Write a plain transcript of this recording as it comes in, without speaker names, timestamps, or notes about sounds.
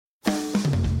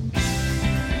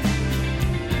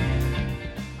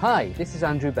Hi, this is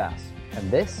Andrew Bass, and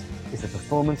this is the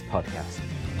Performance Podcast.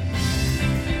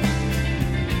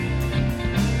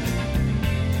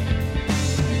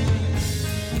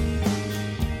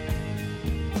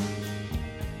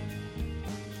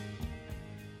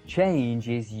 Change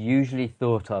is usually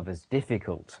thought of as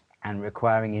difficult and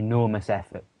requiring enormous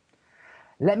effort.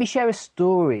 Let me share a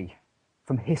story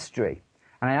from history,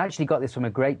 and I actually got this from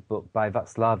a great book by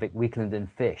Václav Weekland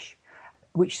and Fish,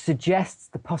 which suggests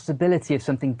the possibility of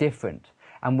something different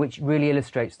and which really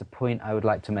illustrates the point I would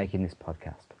like to make in this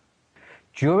podcast.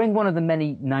 During one of the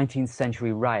many 19th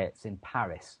century riots in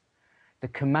Paris, the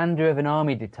commander of an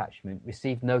army detachment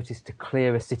received notice to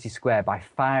clear a city square by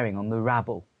firing on the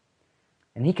rabble.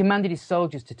 And he commanded his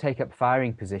soldiers to take up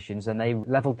firing positions, and they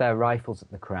levelled their rifles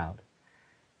at the crowd.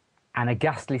 And a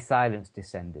ghastly silence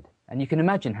descended. And you can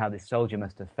imagine how this soldier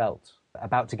must have felt,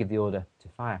 about to give the order to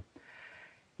fire.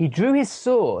 He drew his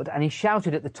sword and he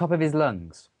shouted at the top of his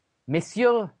lungs,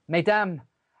 "Messieurs, mesdames,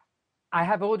 I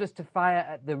have orders to fire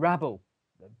at the rabble.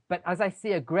 But as I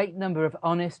see a great number of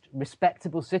honest,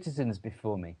 respectable citizens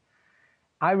before me,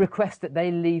 I request that they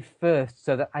leave first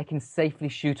so that I can safely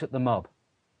shoot at the mob."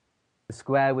 The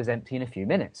square was empty in a few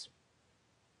minutes.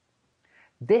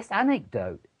 This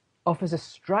anecdote offers a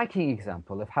striking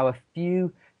example of how a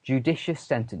few judicious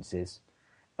sentences,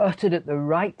 uttered at the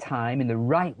right time in the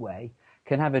right way,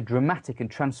 can have a dramatic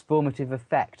and transformative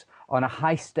effect on a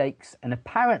high-stakes and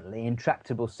apparently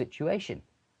intractable situation.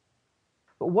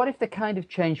 But what if the kind of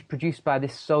change produced by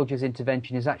this soldier's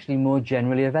intervention is actually more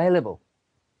generally available?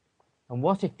 And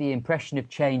what if the impression of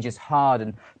change as hard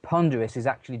and ponderous is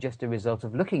actually just a result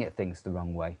of looking at things the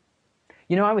wrong way?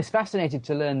 You know, I was fascinated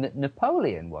to learn that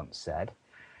Napoleon once said,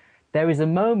 "There is a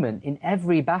moment in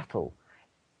every battle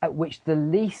at which the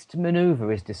least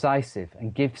manoeuvre is decisive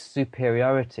and gives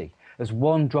superiority, as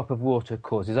one drop of water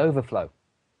causes overflow."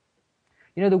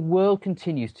 You know, the world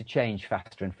continues to change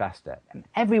faster and faster, and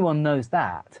everyone knows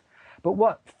that. But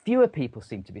what fewer people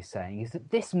seem to be saying is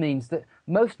that this means that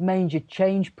most major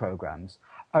change programs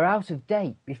are out of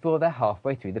date before they're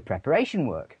halfway through the preparation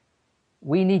work.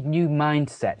 We need new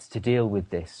mindsets to deal with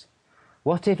this.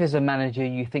 What if, as a manager,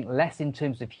 you think less in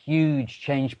terms of huge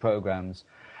change programs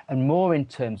and more in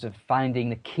terms of finding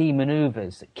the key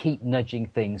maneuvers that keep nudging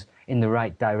things in the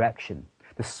right direction,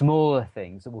 the smaller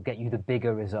things that will get you the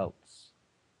bigger results?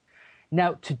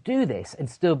 Now, to do this and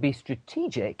still be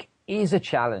strategic is a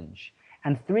challenge,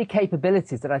 and three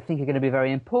capabilities that I think are going to be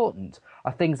very important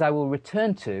are things I will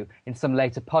return to in some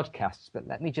later podcasts, but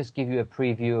let me just give you a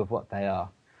preview of what they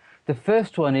are. The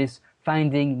first one is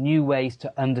finding new ways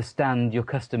to understand your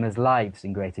customers' lives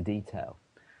in greater detail.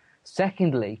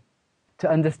 Secondly, to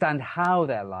understand how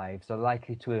their lives are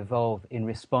likely to evolve in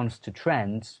response to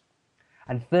trends.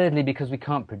 And thirdly, because we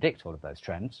can't predict all of those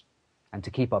trends, and to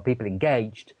keep our people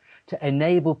engaged, to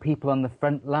enable people on the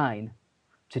front line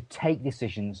to take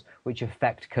decisions which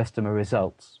affect customer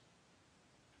results.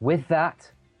 With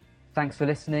that, thanks for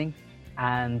listening,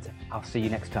 and I'll see you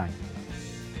next time.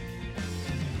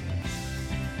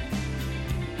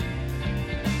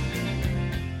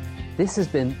 This has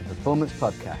been the Performance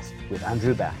Podcast with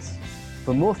Andrew Bass.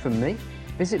 For more from me,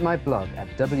 visit my blog at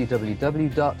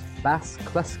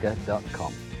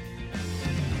www.bassklusker.com.